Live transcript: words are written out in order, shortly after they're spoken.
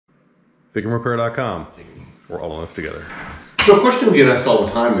FICMRepair.com. We're all in this together. So a question we get asked all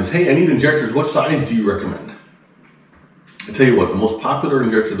the time is, hey, I need injectors. What size do you recommend? I tell you what, the most popular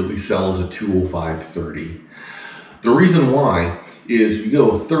injector that we sell is a 205/30. The reason why is you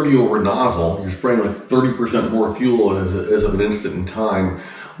go 30 over nozzle, you're spraying like 30% more fuel as of an instant in time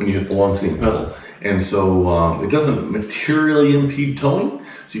when you hit the long seam pedal. And so it doesn't materially impede towing,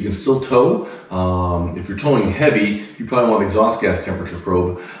 so you can still tow. If you're towing heavy, you probably want an exhaust gas temperature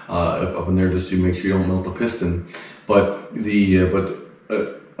probe up in there just to make sure you don't melt the piston. But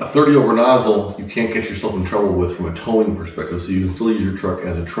a 30 over nozzle, you can't get yourself in trouble with from a towing perspective, so you can still use your truck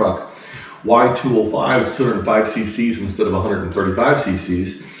as a truck. Why 205? It's 205 cc's instead of 135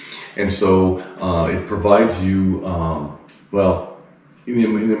 cc's. And so it provides you, well,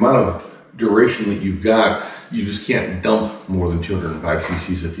 in the amount of duration that you've got, you just can't dump more than 205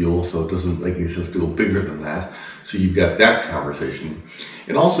 cc's of fuel, so it doesn't make any sense to go bigger than that. So you've got that conversation.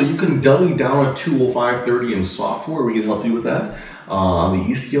 And also you can dummy down a 205/30 in software. We can help you with that on the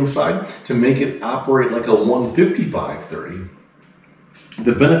ECM side to make it operate like a 155/30.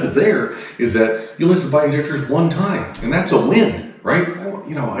 The benefit there is that you only have to buy injectors one time, and that's a win, right?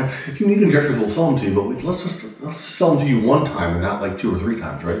 You know, if you need injectors, we'll sell them to you, but let's sell them to you one time and not like 2 or 3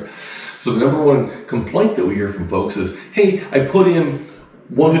 times, right? So the number one complaint that we hear from folks is, hey, I put in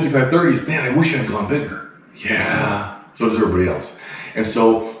 155/30s, man, I wish I'd gone bigger. Yeah, so does everybody else. And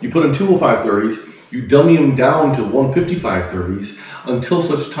so you put in 205/30s, you dummy them down to 155/30s until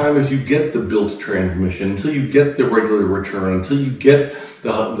such time as you get the built transmission, until you get the regular return, until you get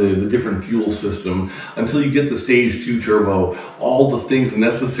the different fuel system, until you get the stage 2 turbo, all the things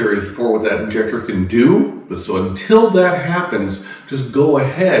necessary to support what that injector can do. But so until that happens, just go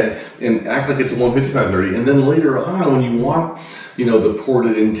ahead and act like it's a 155/30, and then later on when you want, you know, the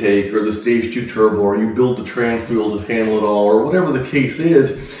ported intake or the stage 2 turbo, or you build the trans wheel to handle it all, or whatever the case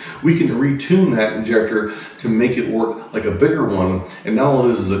is, we can retune that injector to make it work like a bigger one. And now all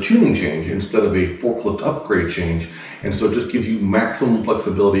it is a tuning change instead of a forklift upgrade change. And so it just gives you maximum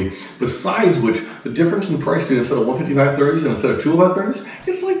flexibility. Besides which, the difference in price between instead of 155/30s and instead of 205/30s,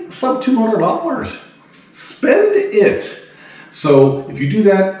 it's like sub $200. Spend it. So if you do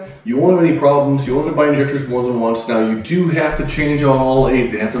that, you won't have any problems. You won't have to buy injectors more than once. Now you do have to change out all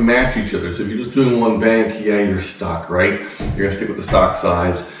 8. They have to match each other. So if you're just doing one bank, yeah, you're stuck, right? You're gonna stick with the stock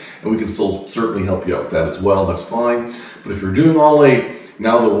size, and we can still certainly help you out with that as well. That's fine. But if you're doing all 8,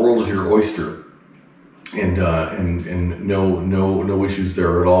 now the world is your oyster, and no issues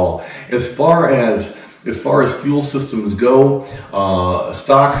there at all. As far as fuel systems go, a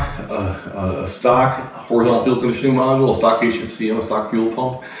stock horizontal fuel conditioning module, a stock HFCM, a stock fuel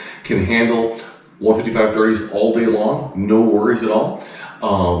pump can handle 155/30s all day long, no worries at all.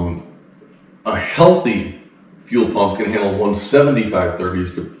 A healthy fuel pump can handle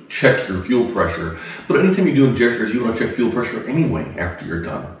 175/30s, but check your fuel pressure. But anytime you do injectors, you want to check fuel pressure anyway after you're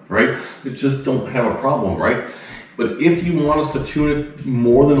done, right? You just don't have a problem, right? But if you want us to tune it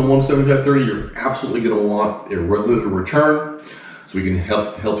more than a 175/30, you're absolutely going to want a regular return. So we can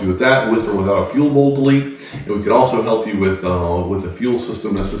help you with that, with or without a fuel bowl delete. And we can also help you with the fuel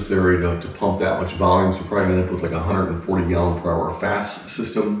system necessary to pump that much volume. So you're probably going to end up with like a 140 gallon per hour fast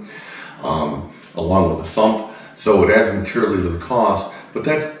system, along with a sump. So it adds materially to the cost, but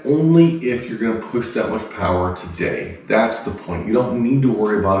that's only if you're going to push that much power today. That's the point. You don't need to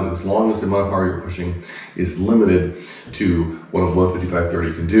worry about it as long as the amount of power you're pushing is limited to what a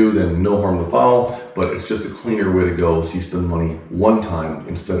 155/30 can do. Then no harm to foul, but it's just a cleaner way to go, so you spend money one time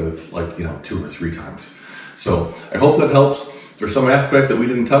instead of, like, you know, 2 or 3 times. So I hope that helps. If there's some aspect that we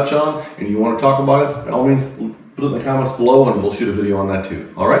didn't touch on and you want to talk about it, by all means, put it in the comments below and we'll shoot a video on that too.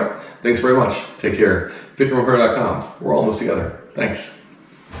 All right? Thanks very much. Take care. FICMRepair.com. We're all in this together. Thanks.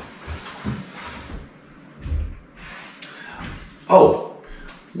 Oh,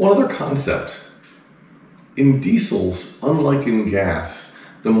 one other concept. In diesels, unlike in gas,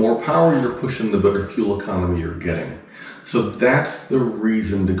 the more power you're pushing, the better fuel economy you're getting. So that's the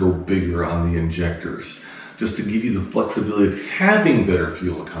reason to go bigger on the injectors, just to give you the flexibility of having better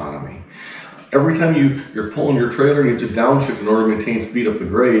fuel economy. Every time you're pulling your trailer, you need to downshift in order to maintain speed up the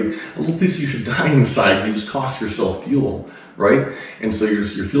grade. A little piece of you should die inside. You just cost yourself fuel, right? And so your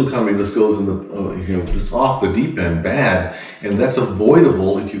fuel economy just goes in the just off the deep end bad, and that's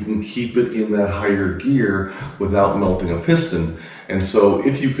avoidable if you can keep it in that higher gear without melting a piston. And so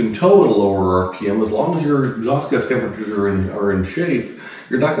if you can tow at a lower RPM, as long as your exhaust gas temperatures are in shape,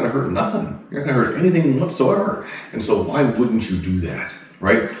 you're not going to hurt nothing. You're not going to hurt anything whatsoever. And so why wouldn't you do that,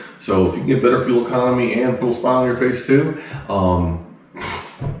 right? So if you can get better fuel economy and put a smile on your face too,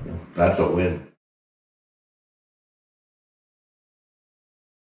 that's a win.